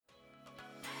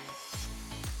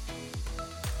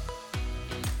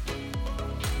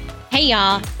Hey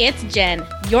y'all, it's Jen,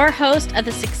 your host of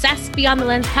the Success Beyond the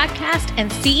Lens podcast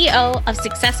and CEO of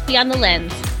Success Beyond the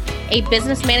Lens, a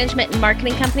business management and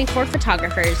marketing company for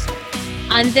photographers.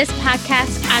 On this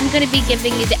podcast, I'm going to be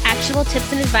giving you the actual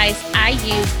tips and advice I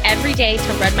use every day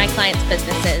to run my clients'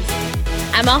 businesses.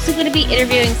 I'm also going to be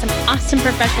interviewing some awesome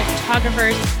professional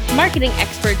photographers, marketing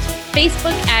experts,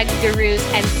 Facebook ad gurus,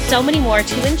 and so many more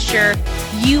to ensure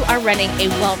you are running a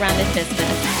well-rounded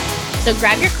business. So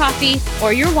grab your coffee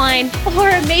or your wine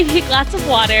or maybe a glass of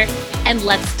water and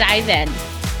let's dive in.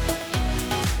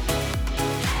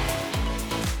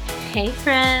 Hey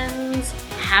friends,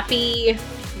 happy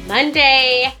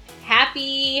Monday,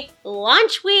 happy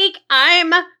launch week.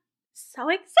 I'm so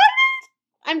excited.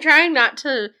 I'm trying not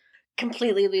to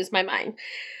completely lose my mind,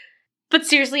 but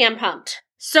seriously, I'm pumped.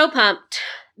 So pumped.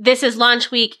 This is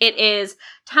launch week. It is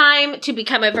time to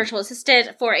become a virtual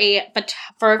assistant for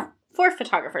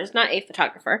photographers, not a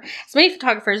photographer. As many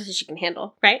photographers as you can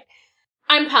handle, right?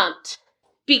 I'm pumped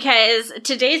because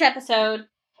today's episode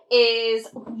is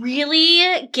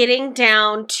really getting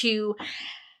down to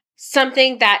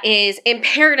something that is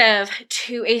imperative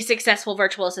to a successful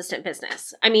virtual assistant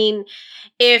business. I mean,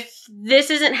 if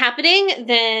this isn't happening,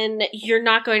 then you're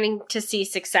not going to see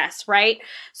success, right?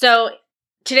 So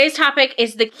today's topic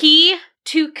is the key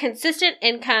to consistent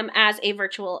income as a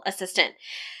virtual assistant.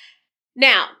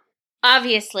 Now,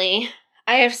 obviously,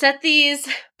 I have set these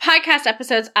podcast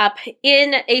episodes up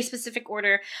in a specific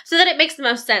order so that it makes the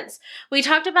most sense. We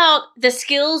talked about the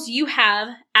skills you have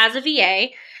as a VA,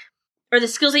 or the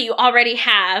skills that you already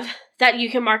have that you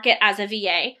can market as a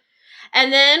VA.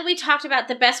 And then we talked about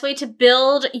the best way to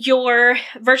build your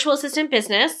virtual assistant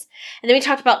business. And then we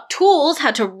talked about tools, how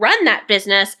to run that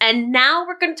business. And now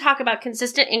we're going to talk about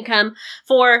consistent income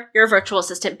for your virtual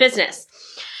assistant business.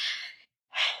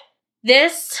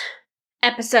 This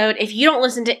episode, if you don't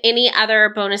listen to any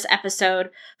other bonus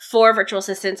episode for virtual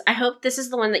assistants, I hope this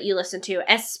is the one that you listen to,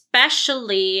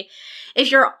 especially if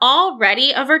you're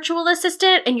already a virtual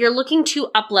assistant and you're looking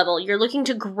to up-level, you're looking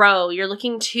to grow, you're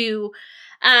looking to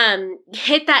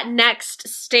hit that next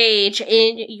stage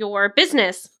in your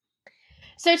business.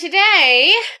 So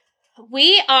today,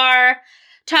 we are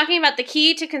talking about the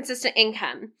key to consistent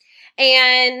income.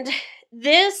 And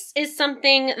this is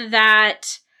something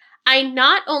that I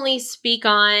not only speak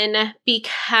on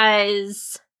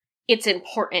because it's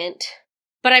important,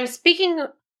 but I'm speaking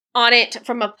on it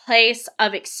from a place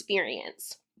of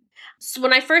experience. So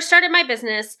when I first started my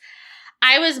business,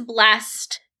 I was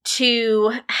blessed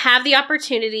to have the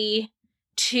opportunity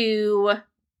to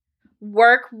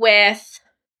work with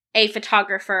a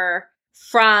photographer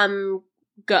from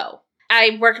go.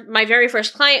 My very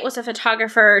first client was a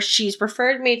photographer. She's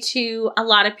referred me to a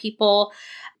lot of people.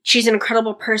 She's an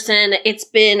incredible person. It's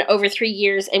been over 3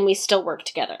 years and we still work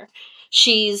together.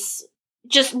 She's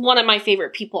just one of my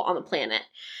favorite people on the planet.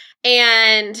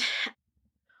 And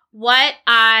what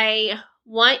I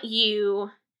want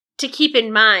you to keep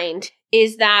in mind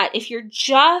is that if you're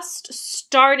just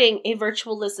starting a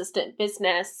virtual assistant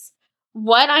business,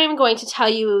 what I am going to tell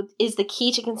you is the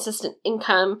key to consistent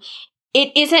income.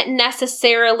 It isn't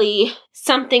necessarily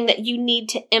something that you need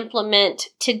to implement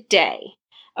today,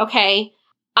 okay?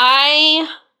 I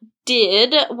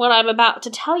did what I'm about to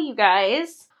tell you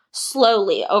guys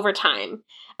slowly over time,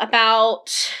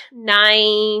 about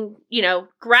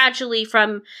gradually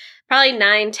from probably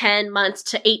 9, 10 months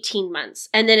to 18 months.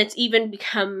 And then it's even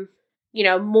become,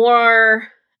 more,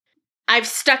 I've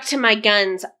stuck to my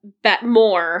guns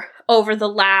more over the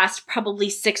last probably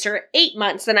 6 or 8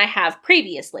 months than I have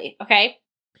previously, okay?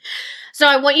 So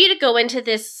I want you to go into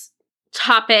this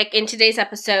topic in today's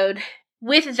episode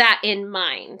with that in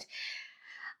mind.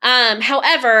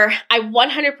 However, I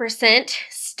 100%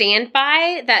 stand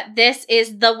by that this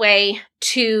is the way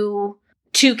to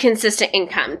consistent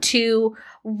income, to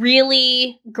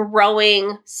really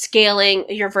growing, scaling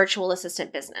your virtual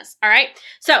assistant business. All right.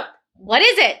 So what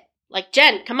is it? Like,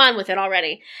 Jen, come on with it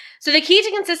already. So the key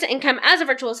to consistent income as a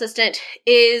virtual assistant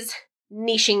is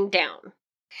niching down.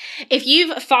 If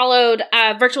you've followed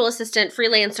virtual assistant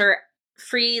freelance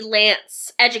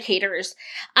educators,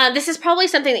 this is probably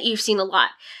something that you've seen a lot.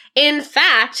 In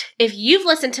fact, if you've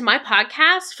listened to my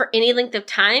podcast for any length of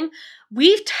time,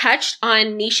 we've touched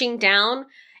on niching down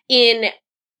in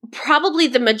probably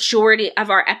the majority of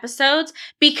our episodes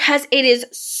because it is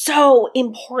so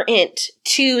important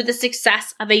to the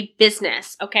success of a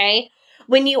business, okay?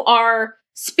 When you are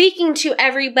speaking to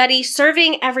everybody,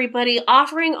 serving everybody,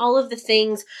 offering all of the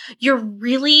things, you're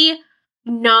really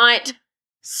not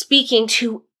speaking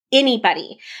to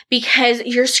anybody, because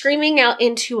you're screaming out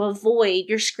into a void.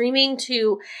 You're screaming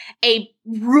to a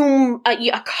room,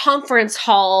 a conference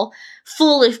hall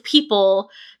full of people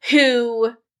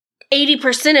who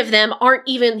 80% of them aren't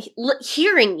even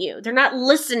hearing you. They're not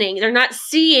listening. They're not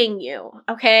seeing you.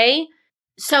 Okay.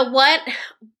 So what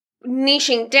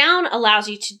niching down allows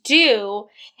you to do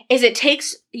is it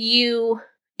takes you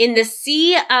in the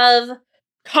sea of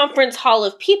conference hall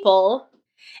of people.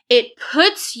 It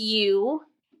puts you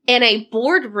in a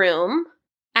boardroom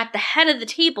at the head of the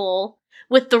table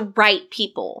with the right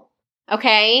people.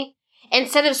 Okay?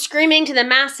 Instead of screaming to the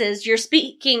masses, you're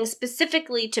speaking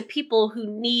specifically to people who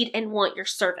need and want your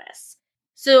service.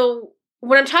 So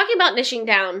when I'm talking about niching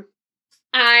down,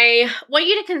 I want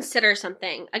you to consider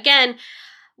something. Again,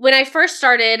 when I first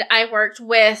started, I worked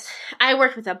with a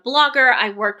blogger.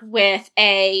 I worked with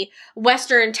a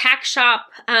Western tax shop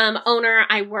owner.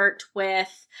 I worked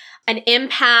with an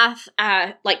empath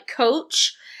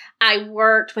coach. I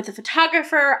worked with a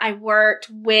photographer. I worked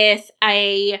with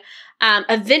a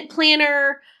event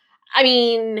planner. I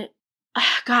mean,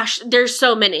 gosh, there's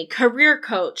so many. Career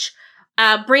coach,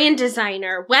 brand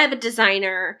designer, web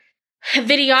designer,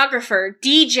 videographer,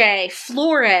 DJ,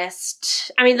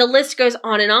 florist. I mean, the list goes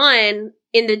on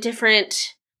in the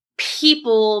different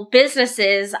people,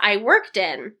 businesses I worked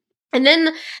in. And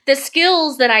then the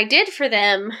skills that I did for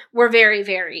them were very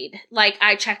varied. Like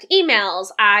I checked emails,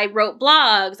 I wrote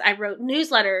blogs, I wrote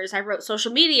newsletters, I wrote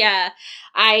social media,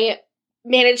 I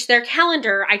managed their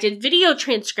calendar, I did video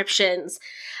transcriptions,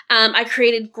 I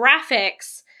created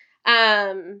graphics,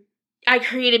 I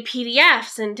created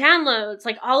PDFs and downloads,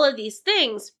 like all of these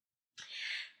things.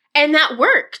 And that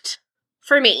worked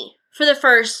for me for the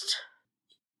first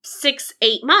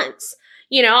 6-8 months.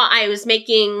 You know, I was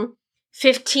making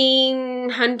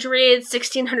 $1,500,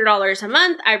 $1,600 a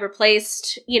month. I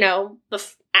replaced,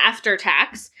 after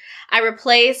tax, I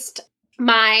replaced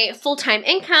my full-time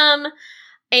income,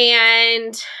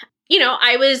 and,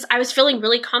 I was feeling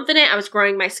really confident. I was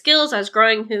growing my skills. I was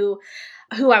growing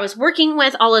who I was working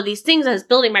with, all of these things. I was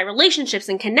building my relationships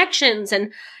and connections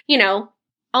and,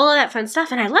 all of that fun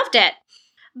stuff. And I loved it.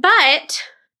 But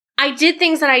I did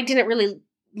things that I didn't really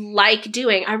like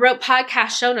doing. I wrote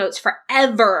podcast show notes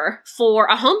forever for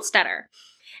a homesteader.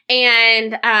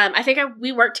 And I think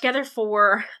we worked together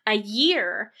for a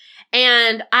year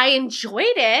and I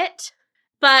enjoyed it,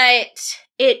 but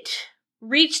it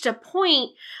reached a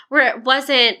point where it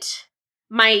wasn't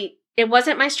my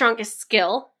strongest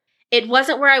skill. It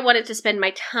wasn't where I wanted to spend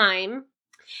my time.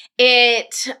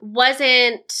 It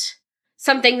wasn't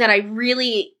something that I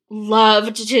really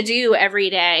loved to do every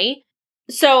day.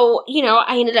 So,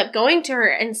 I ended up going to her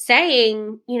and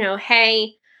saying,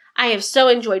 hey, I have so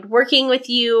enjoyed working with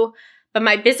you, but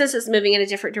my business is moving in a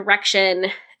different direction.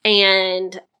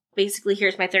 And basically,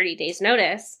 here's my 30 days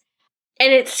notice.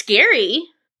 And it's scary,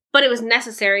 but it was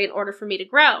necessary in order for me to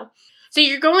grow. So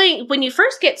when you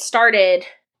first get started,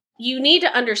 you need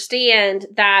to understand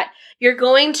that you're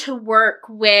going to work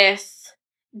with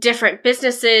different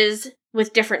businesses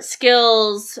with different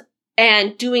skills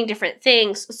and doing different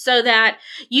things so that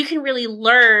you can really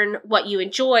learn what you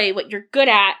enjoy, what you're good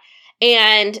at,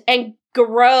 and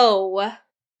grow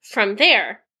from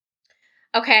there.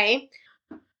 Okay?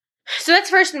 So that's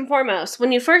first and foremost.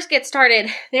 When you first get started,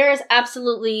 there is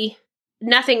absolutely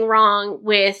nothing wrong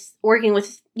with working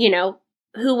with,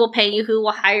 who will pay you, who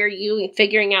will hire you, and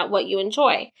figuring out what you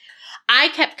enjoy. I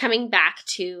kept coming back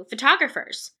to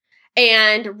photographers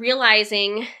and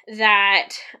realizing that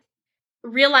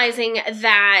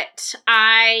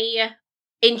I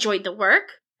enjoyed the work.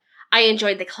 I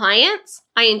enjoyed the clients.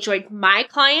 I enjoyed my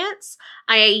clients.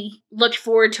 I looked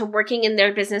forward to working in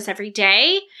their business every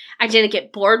day. I didn't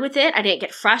get bored with it. I didn't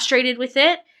get frustrated with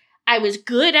it. I was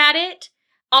good at it.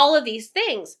 All of these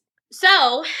things.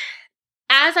 So,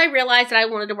 as I realized that I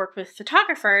wanted to work with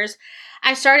photographers,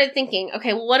 I started thinking,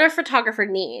 okay, well, what are photographer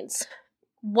needs?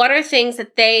 What are things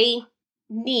that they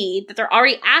need that they're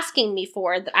already asking me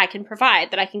for that I can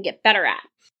provide, that I can get better at?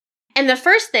 And the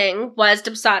first thing was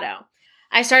Dubsado.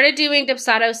 I started doing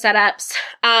Dubsado setups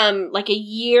like a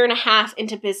year and a half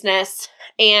into business,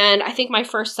 and I think my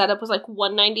first setup was like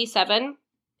 $197,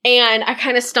 and I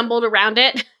kind of stumbled around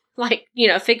it, like,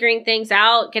 figuring things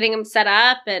out, getting them set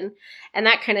up and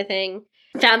that kind of thing.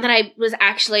 Found that I was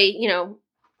actually,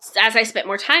 as I spent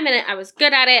more time in it, I was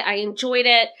good at it, I enjoyed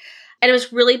it, and it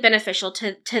was really beneficial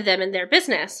to them and their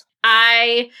business.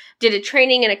 I did a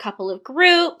training in a couple of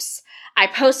groups. I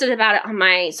posted about it on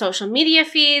my social media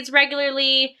feeds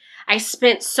regularly. I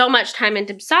spent so much time in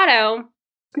Dubsado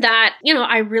that,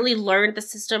 I really learned the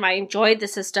system. I enjoyed the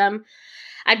system.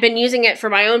 I'd been using it for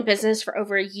my own business for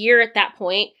over a year at that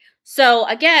point. So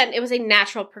again, it was a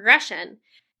natural progression.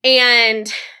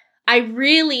 And I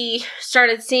really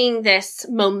started seeing this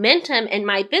momentum in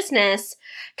my business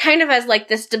kind of as like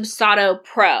this Dubsado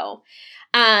Pro.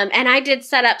 And I did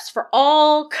setups for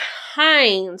all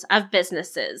kinds of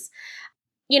businesses,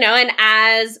 and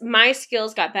as my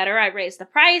skills got better, I raised the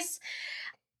price.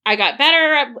 I got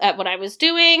better at what I was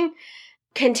doing,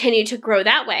 continued to grow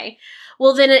that way.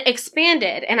 Well, then it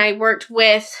expanded and I worked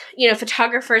with,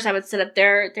 photographers. I would set up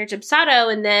their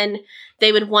Dubsado and then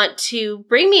they would want to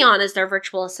bring me on as their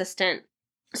virtual assistant.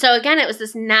 So again, it was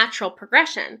this natural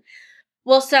progression.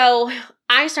 Well, so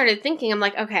I started thinking, I'm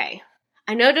like, okay,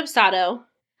 I know Dubsado,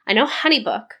 I know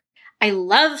Honeybook, I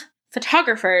love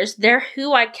photographers, they're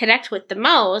who I connect with the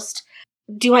most.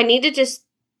 Do I need to just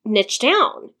niche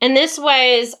down? And this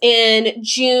was in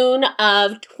June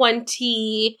of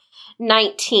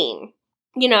 2019.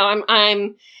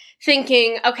 I'm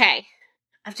thinking, okay,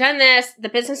 I've done this. The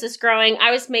business is growing.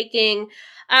 I was making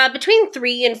between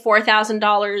 $3,000 and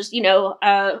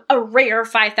 $4,000, a rare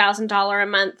 $5,000 a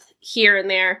month here and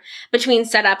there between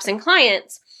setups and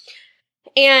clients.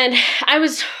 And I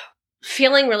was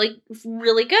feeling really,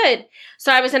 really good.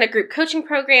 So I was in a group coaching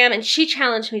program and she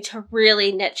challenged me to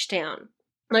really niche down.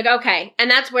 Like, okay. And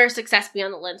that's where Success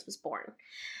Beyond the Lens was born.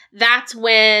 That's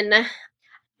when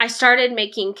I started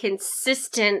making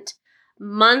consistent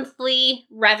monthly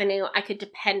revenue I could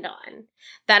depend on.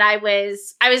 That I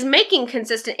was making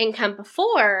consistent income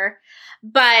before,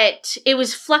 but it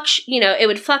was it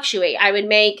would fluctuate. I would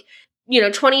make,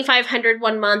 $2,500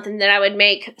 one month and then I would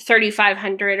make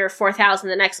 $3,500 or $4,000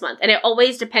 the next month. And it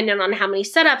always depended on how many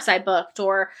setups I booked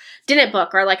or didn't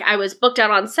book, or like I was booked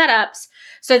out on setups.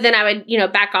 So then I would,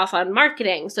 back off on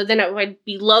marketing. So then it would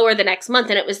be lower the next month.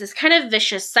 And it was this kind of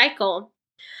vicious cycle.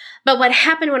 But what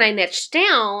happened when I niched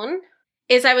down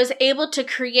is I was able to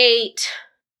create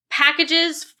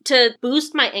packages to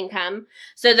boost my income.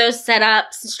 So those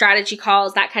setups, strategy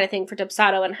calls, that kind of thing for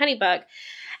Dubsado and Honeybook.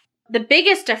 The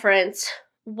biggest difference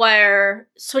were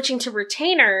switching to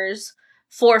retainers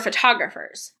for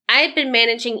photographers. I had been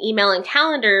managing email and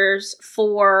calendars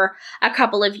for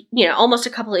almost a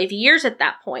couple of years at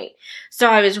that point. So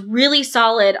I was really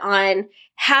solid on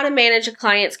how to manage a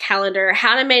client's calendar,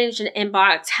 how to manage an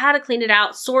inbox, how to clean it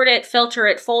out, sort it, filter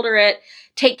it, folder it,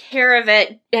 take care of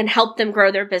it, and help them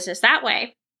grow their business that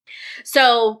way.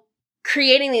 So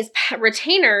creating these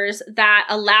retainers that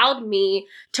allowed me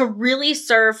to really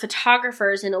serve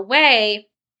photographers in a way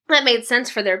that made sense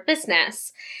for their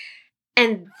business.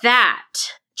 And that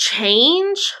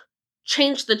changed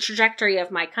the trajectory of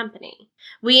my company.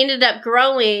 We ended up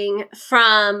growing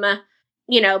from,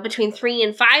 between $3,000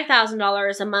 and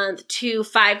 $5,000 a month to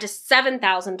 $5,000 to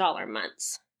 $7,000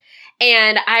 months.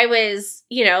 And I was,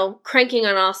 cranking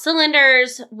on all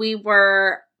cylinders. We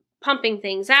were pumping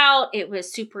things out. It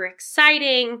was super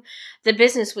exciting. The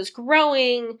business was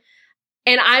growing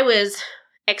and I was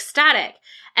ecstatic.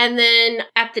 And then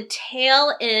at the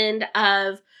tail end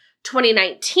of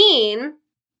 2019,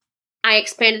 I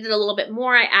expanded it a little bit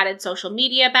more. I added social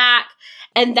media back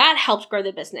and that helped grow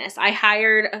the business. I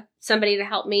hired somebody to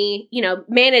help me,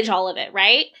 manage all of it,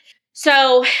 right?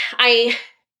 So I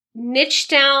niched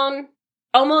down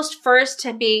almost first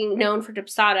to being known for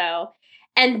Dubsado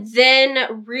and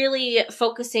then really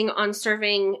focusing on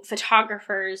serving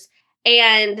photographers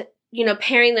and,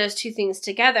 pairing those two things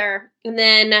together and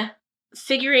then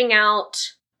figuring out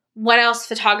what else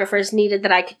photographers needed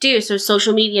that I could do. So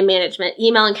social media management,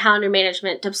 email and calendar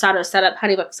management, Dubsado setup,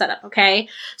 Honeybook setup. Okay.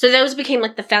 So those became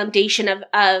like the foundation of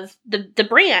the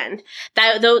brand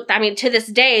to this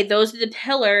day, those are the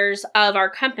pillars of our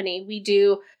company. We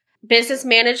do business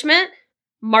management,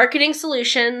 marketing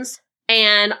solutions,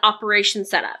 and operation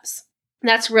setups.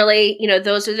 That's really,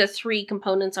 those are the three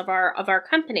components of our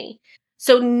company.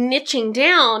 So niching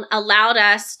down allowed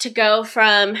us to go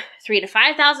from $3,000 to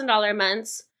 $5,000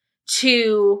 months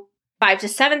to $5,000 to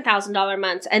 $7,000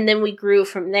 months. And then we grew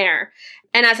from there.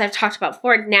 And as I've talked about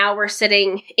before, now we're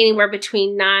sitting anywhere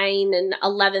between $9,000 and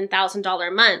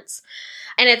 $11,000 months.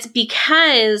 And it's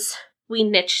because we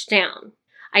niched down.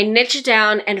 I niched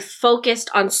down and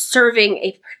focused on serving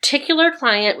a particular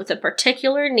client with a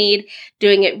particular need,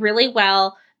 doing it really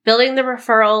well, building the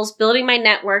referrals, building my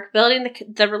network, building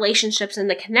the relationships and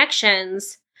the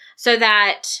connections so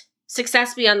that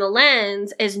Success Beyond the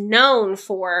Lens is known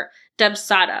for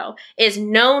Dubsado, is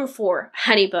known for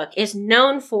Honeybook, is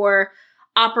known for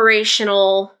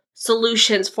operational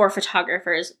solutions for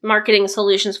photographers, marketing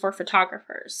solutions for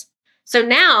photographers. So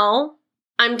now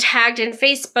I'm tagged in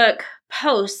Facebook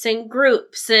posts and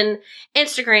groups and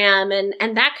Instagram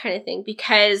and that kind of thing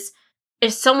because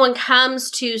if someone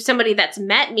comes to somebody that's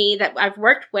met me that I've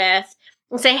worked with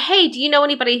and say, hey, do you know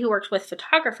anybody who works with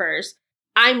photographers?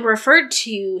 I'm referred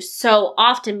to so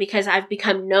often because I've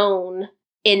become known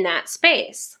in that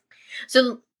space.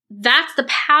 So that's the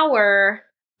power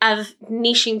of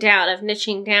niching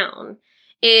down,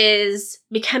 is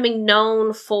becoming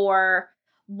known for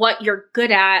what you're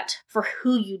good at, for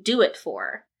who you do it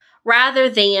for, rather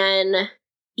than,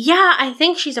 yeah, I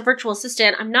think she's a virtual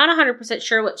assistant. I'm not 100%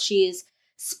 sure what she's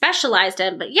specialized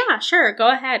in, but yeah, sure,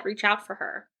 go ahead, reach out for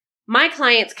her. My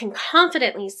clients can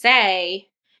confidently say,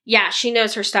 yeah, she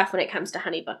knows her stuff when it comes to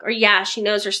HoneyBook, or yeah, she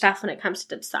knows her stuff when it comes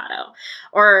to Dubsado,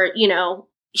 or,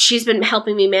 she's been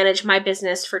helping me manage my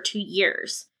business for 2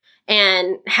 years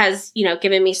and has,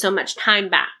 given me so much time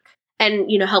back and,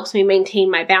 helps me maintain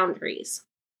my boundaries,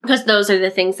 because those are the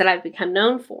things that I've become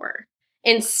known for.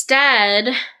 Instead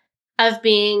of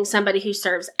being somebody who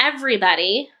serves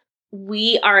everybody,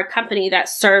 we are a company that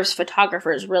serves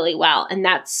photographers really well, and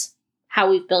that's how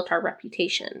we've built our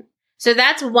reputation. So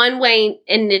that's one way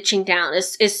in niching down,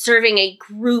 is serving a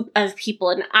group of people,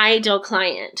 an ideal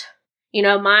client.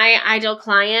 My ideal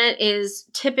client is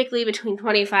typically between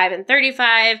 25 and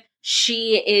 35.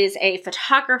 She is a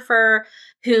photographer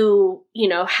who,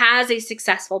 has a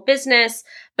successful business,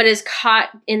 but is caught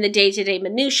in the day-to-day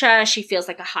minutia. She feels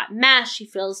like a hot mess. She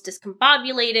feels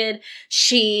discombobulated.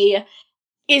 She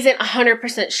isn't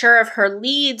 100% sure if her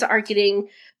leads are getting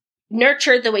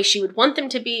nurtured the way she would want them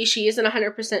to be. She isn't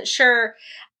 100% sure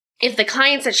if the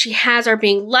clients that she has are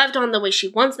being loved on the way she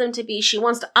wants them to be. She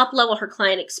wants to up-level her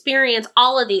client experience,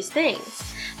 all of these things.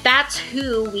 That's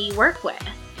who we work with.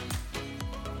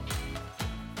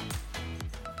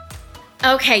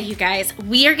 Okay, you guys,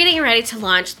 we are getting ready to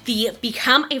launch the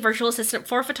Become a Virtual Assistant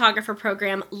for Photographer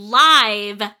program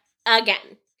live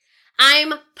again.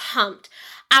 I'm pumped.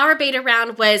 Our beta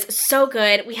round was so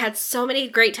good. We had so many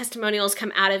great testimonials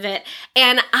come out of it.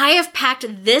 And I have packed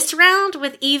this round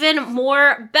with even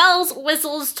more bells,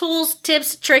 whistles, tools,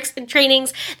 tips, tricks, and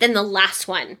trainings than the last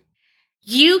one.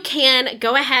 You can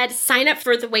go ahead, sign up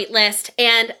for the waitlist,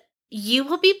 and you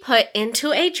will be put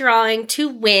into a drawing to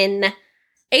win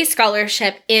a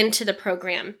scholarship into the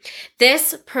program.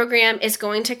 This program is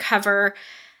going to cover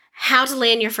how to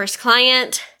land your first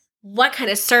client, what kind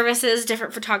of services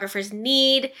different photographers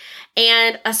need,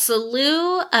 and a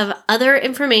slew of other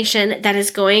information that is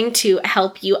going to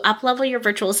help you up-level your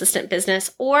virtual assistant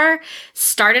business or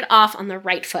start it off on the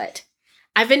right foot.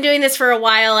 I've been doing this for a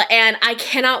while, and I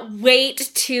cannot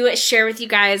wait to share with you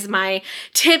guys my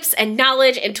tips and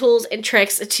knowledge and tools and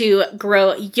tricks to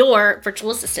grow your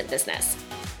virtual assistant business.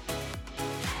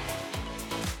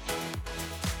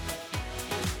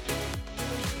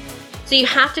 So you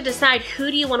have to decide,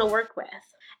 who do you want to work with?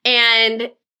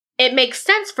 And it makes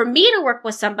sense for me to work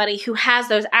with somebody who has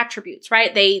those attributes,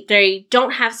 right? They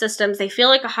don't have systems. They feel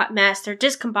like a hot mess. They're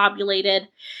discombobulated,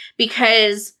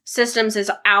 because systems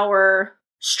is our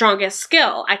strongest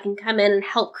skill. I can come in and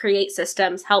help create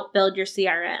systems, help build your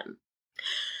CRM.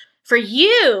 For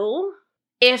you,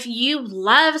 if you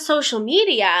love social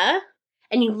media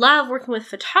and you love working with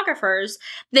photographers,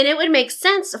 then it would make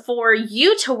sense for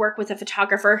you to work with a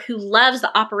photographer who loves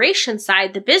the operations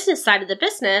side, the business side of the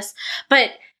business,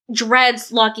 but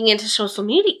dreads logging into social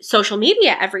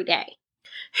media every day,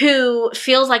 who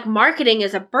feels like marketing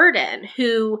is a burden,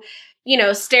 who,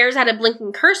 stares at a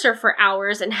blinking cursor for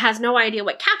hours and has no idea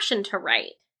what caption to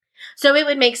write. So it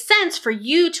would make sense for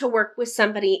you to work with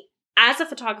somebody as a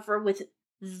photographer with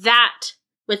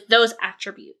those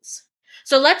attributes.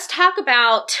 So let's talk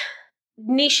about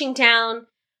niching down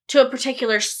to a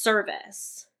particular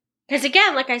service. Because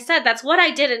again, like I said, that's what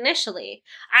I did initially.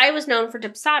 I was known for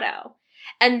Dubsado,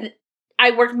 and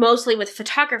I worked mostly with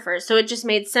photographers. So it just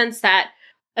made sense that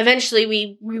eventually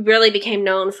we really became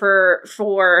known for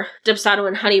Dubsado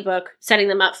and HoneyBook, setting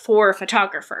them up for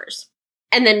photographers.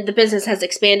 And then the business has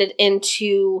expanded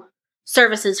into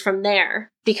services from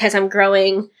there, because I'm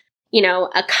growing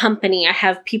a company. I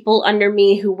have people under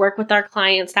me who work with our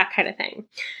clients, that kind of thing.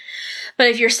 But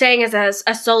if you're staying as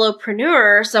a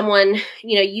solopreneur, someone,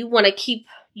 you want to keep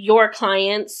your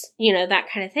clients, that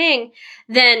kind of thing,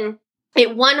 then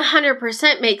it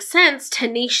 100% makes sense to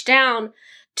niche down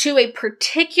to a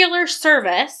particular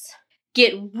service,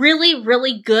 get really,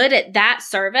 really good at that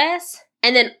service,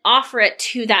 and then offer it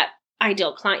to that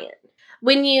ideal client.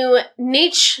 When you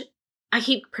niche, I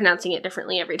keep pronouncing it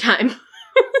differently every time.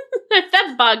 If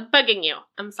that's bugging you,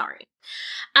 I'm sorry.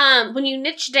 When you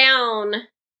niche down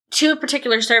to a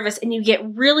particular service and you get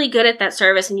really good at that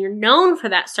service and you're known for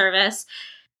that service,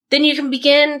 then you can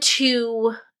begin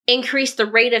to increase the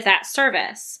rate of that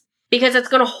service, because it's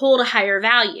going to hold a higher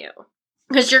value.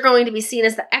 because you're going to be seen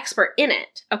as the expert in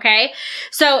it, okay?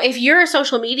 So if you're a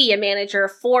social media manager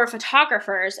for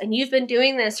photographers and you've been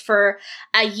doing this for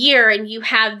a year and you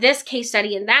have this case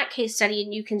study and that case study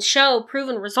and you can show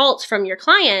proven results from your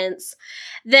clients,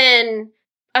 then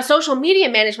a social media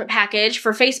management package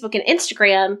for Facebook and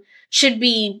Instagram should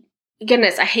be,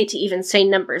 goodness, I hate to even say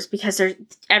numbers because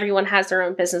everyone has their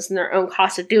own business and their own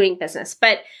cost of doing business.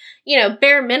 But,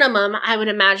 bare minimum, I would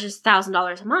imagine is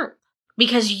 $1,000 a month.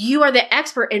 Because you are the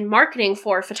expert in marketing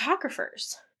for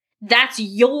photographers. That's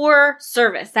your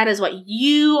service. That is what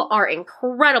you are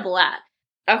incredible at.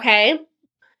 Okay?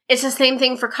 It's the same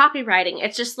thing for copywriting.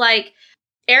 It's just like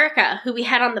Erica, who we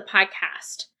had on the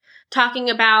podcast, talking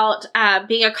about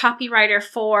being a copywriter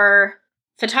for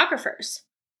photographers.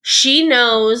 She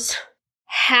knows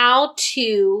how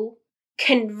to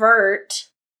convert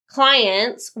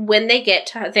clients when they get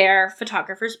to their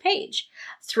photographer's page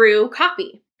through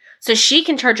copy. So she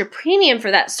can charge a premium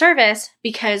for that service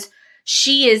because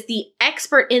she is the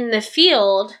expert in the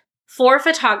field for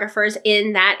photographers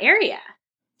in that area.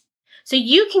 So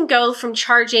you can go from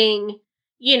charging,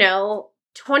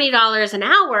 $20 an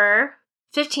hour,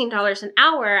 $15 an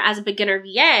hour as a beginner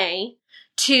VA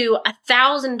to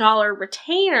 $1,000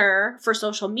 retainer for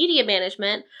social media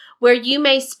management, where you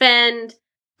may spend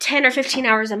 10 or 15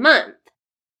 hours a month.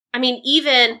 I mean,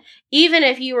 even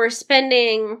if you were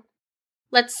spending,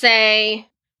 let's say,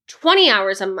 20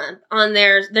 hours a month on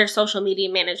their social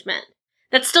media management,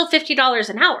 that's still $50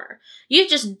 an hour. You've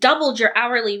just doubled your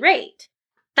hourly rate.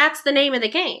 That's the name of the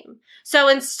game. So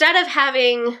instead of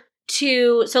having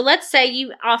so let's say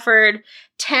you offered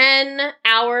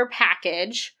 10-hour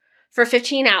package for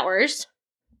 15 hours,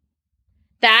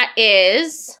 that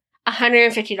is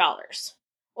 $150.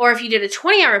 Or if you did a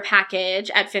 20-hour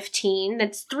package at 15,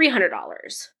 that's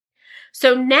 $300.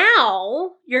 So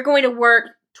now you're going to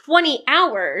work 20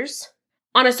 hours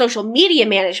on a social media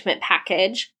management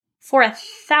package for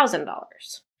 $1,000.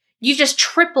 You just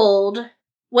tripled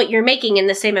what you're making in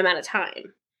the same amount of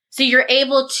time. So you're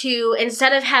able to,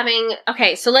 instead of having,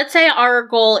 so let's say our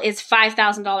goal is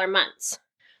 $5,000 months.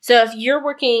 So if you're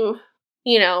working,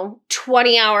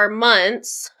 20-hour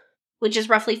months, which is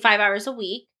roughly 5 hours a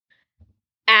week,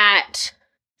 at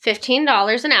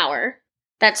 $15 an hour,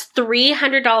 that's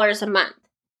 $300 a month.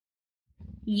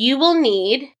 You will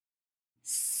need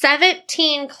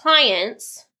 17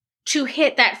 clients to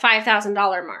hit that $5,000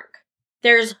 mark.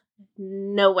 There's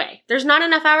no way. There's not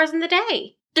enough hours in the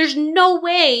day. There's no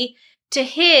way to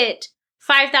hit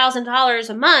 $5,000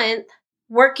 a month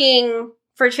working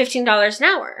for $15 an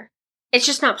hour. It's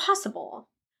just not possible.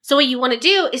 So what you want to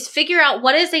do is figure out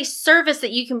what is a service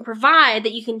that you can provide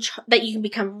that you can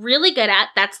become really good at.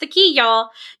 That's the key,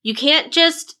 y'all. You can't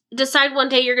just decide one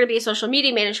day you're going to be a social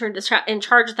media manager and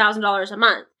charge $1,000 a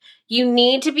month. You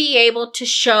need to be able to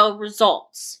show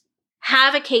results.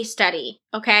 Have a case study,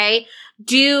 okay?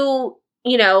 Do,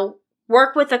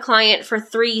 work with a client for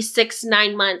 3, 6,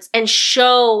 9 months and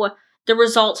show the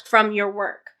results from your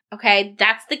work, okay?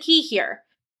 That's the key here.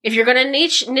 If you're going to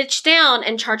niche down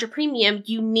and charge a premium,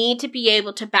 you need to be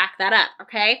able to back that up,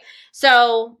 okay?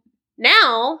 So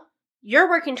now you're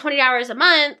working 20 hours a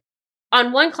month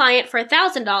on one client for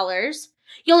 $1,000.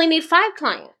 You only need 5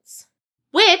 clients,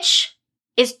 which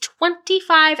is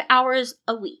 25 hours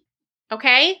a week,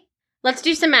 okay? Let's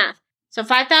do some math. So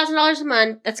 $5,000 a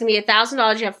month, that's going to be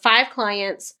 $1,000. You have 5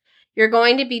 clients. You're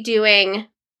going to be doing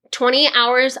 20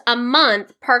 hours a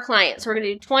month per client. So we're going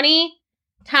to do 20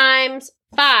 times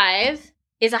 5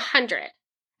 is 100.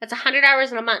 That's 100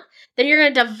 hours in a month. Then you're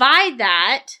going to divide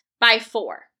that by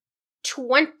 4.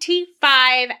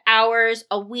 25 hours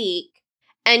a week,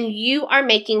 and you are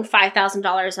making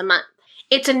 $5,000 a month.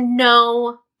 It's a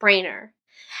no-brainer.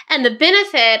 And the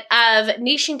benefit of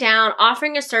niching down,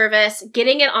 offering a service,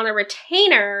 getting it on a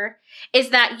retainer is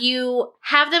that you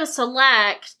have them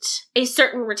select a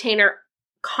certain retainer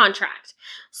contract.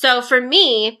 So for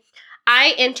me,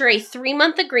 I enter a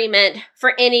 3-month agreement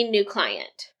for any new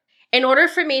client. In order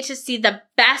for me to see the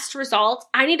best results,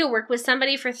 I need to work with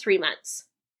somebody for 3 months.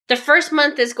 The first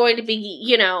month is going to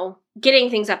be, getting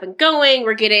things up and going.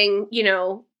 We're getting,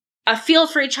 a feel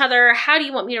for each other. How do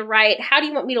you want me to write? How do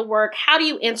you want me to work? How do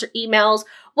you answer emails?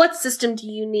 What system do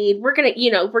you need? We're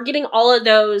getting all of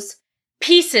those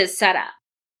pieces set up.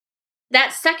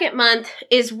 That second month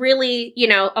is really,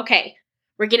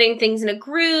 we're getting things in a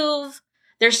groove.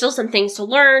 There's still some things to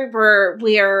learn.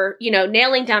 We are,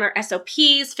 nailing down our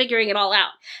SOPs, figuring it all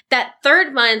out. That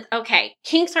third month,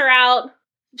 kinks are out.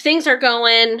 Things are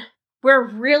going. We're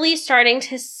really starting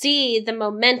to see the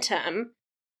momentum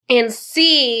and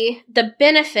see the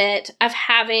benefit of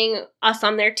having us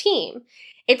on their team.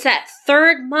 It's that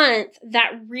third month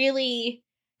that really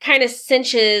kind of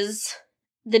cinches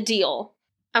the deal.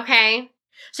 Okay?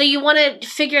 So you want to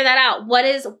figure that out.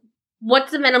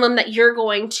 What's the minimum that you're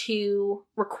going to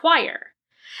require?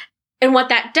 And what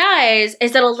that does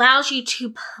is it allows you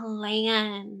to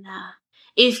plan.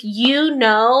 If you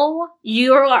know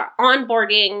you are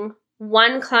onboarding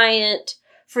one client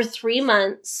for 3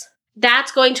 months,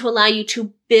 that's going to allow you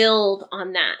to build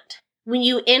on that. When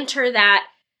you enter that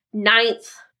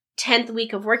 9th, 10th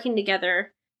week of working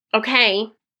together, okay,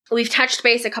 we've touched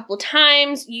base a couple of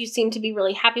times. You seem to be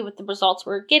really happy with the results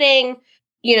we're getting.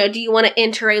 Do you want to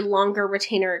enter a longer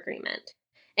retainer agreement?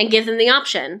 And give them the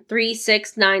option, 3,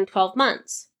 6, 9, 12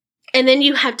 months. And then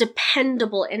you have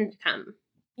dependable income.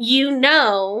 You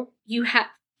have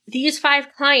these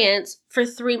 5 clients for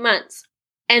 3 months.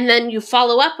 And then you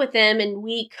follow up with them in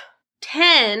week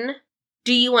 10.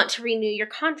 Do you want to renew your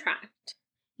contract?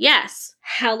 Yes.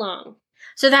 How long?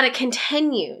 So that it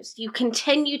continues. You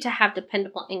continue to have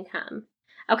dependable income.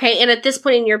 Okay. And at this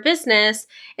point in your business,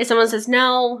 if someone says,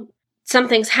 no,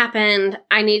 something's happened,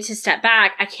 I need to step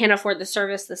back, I can't afford the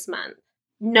service this month.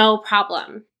 No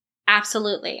problem.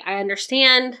 Absolutely. I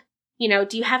understand.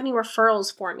 Do you have any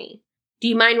referrals for me? Do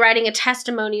you mind writing a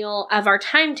testimonial of our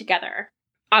time together?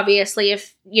 Obviously,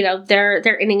 if,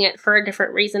 they're ending it for a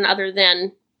different reason other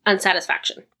than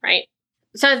unsatisfaction, right?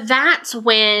 So that's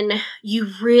when you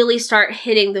really start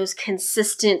hitting those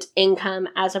consistent income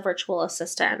as a virtual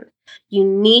assistant. You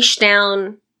niche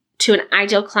down to an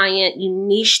ideal client, you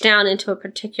niche down into a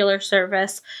particular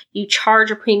service, you charge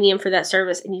a premium for that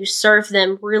service, and you serve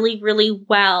them really, really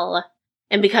well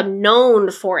and become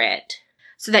known for it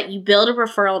so that you build a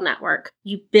referral network,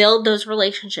 you build those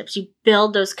relationships, you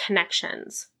build those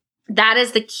connections. That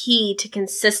is the key to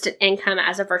consistent income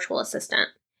as a virtual assistant,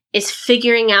 is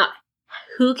figuring out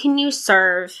who can you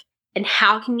serve and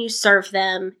how can you serve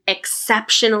them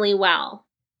exceptionally well,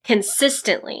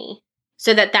 consistently,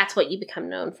 so that that's what you become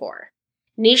known for.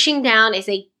 Niching down is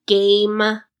a game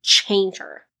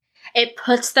changer. It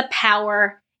puts the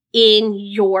power in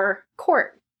your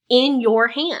court, in your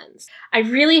hands. I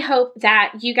really hope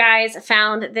that you guys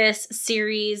found this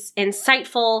series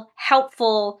insightful,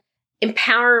 helpful,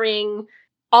 empowering,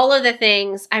 all of the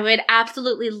things. I would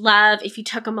absolutely love if you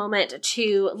took a moment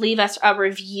to leave us a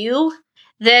review.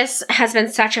 This has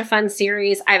been such a fun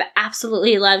series. I've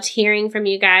absolutely loved hearing from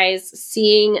you guys,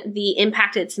 seeing the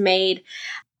impact it's made.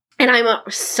 And I'm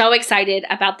so excited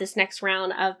about this next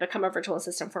round of Become a Virtual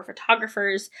Assistant for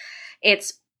Photographers.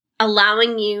 It's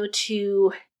allowing you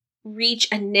to reach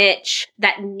a niche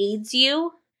that needs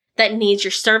you, that needs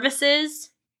your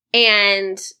services,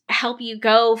 and help you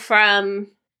go from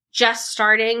just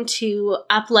starting to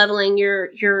up-leveling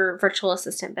your virtual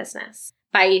assistant business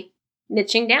by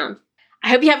niching down. I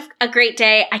hope you have a great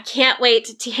day. I can't wait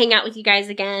to hang out with you guys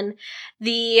again.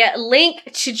 The link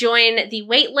to join the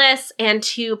waitlist and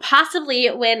to possibly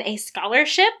win a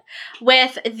scholarship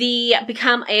with the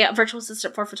Become a Virtual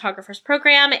Assistant for Photographers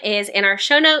program is in our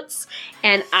show notes,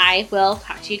 and I will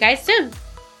talk to you guys soon.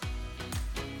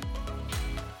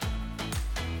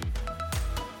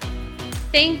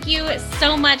 Thank you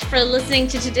so much for listening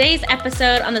to today's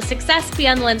episode on the Success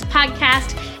Beyond the Lens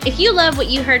podcast. If you love what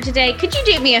you heard today, could you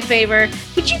do me a favor?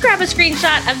 Could you grab a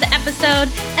screenshot of the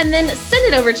episode and then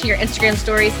send it over to your Instagram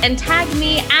stories and tag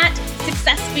me at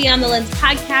Success Beyond the Lens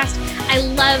podcast? I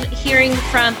love hearing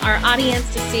from our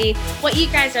audience to see what you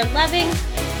guys are loving.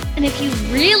 And if you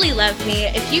really love me,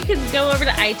 if you could go over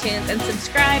to iTunes and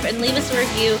subscribe and leave us a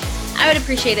review, I would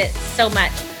appreciate it so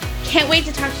much. Can't wait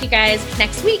to talk to you guys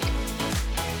next week.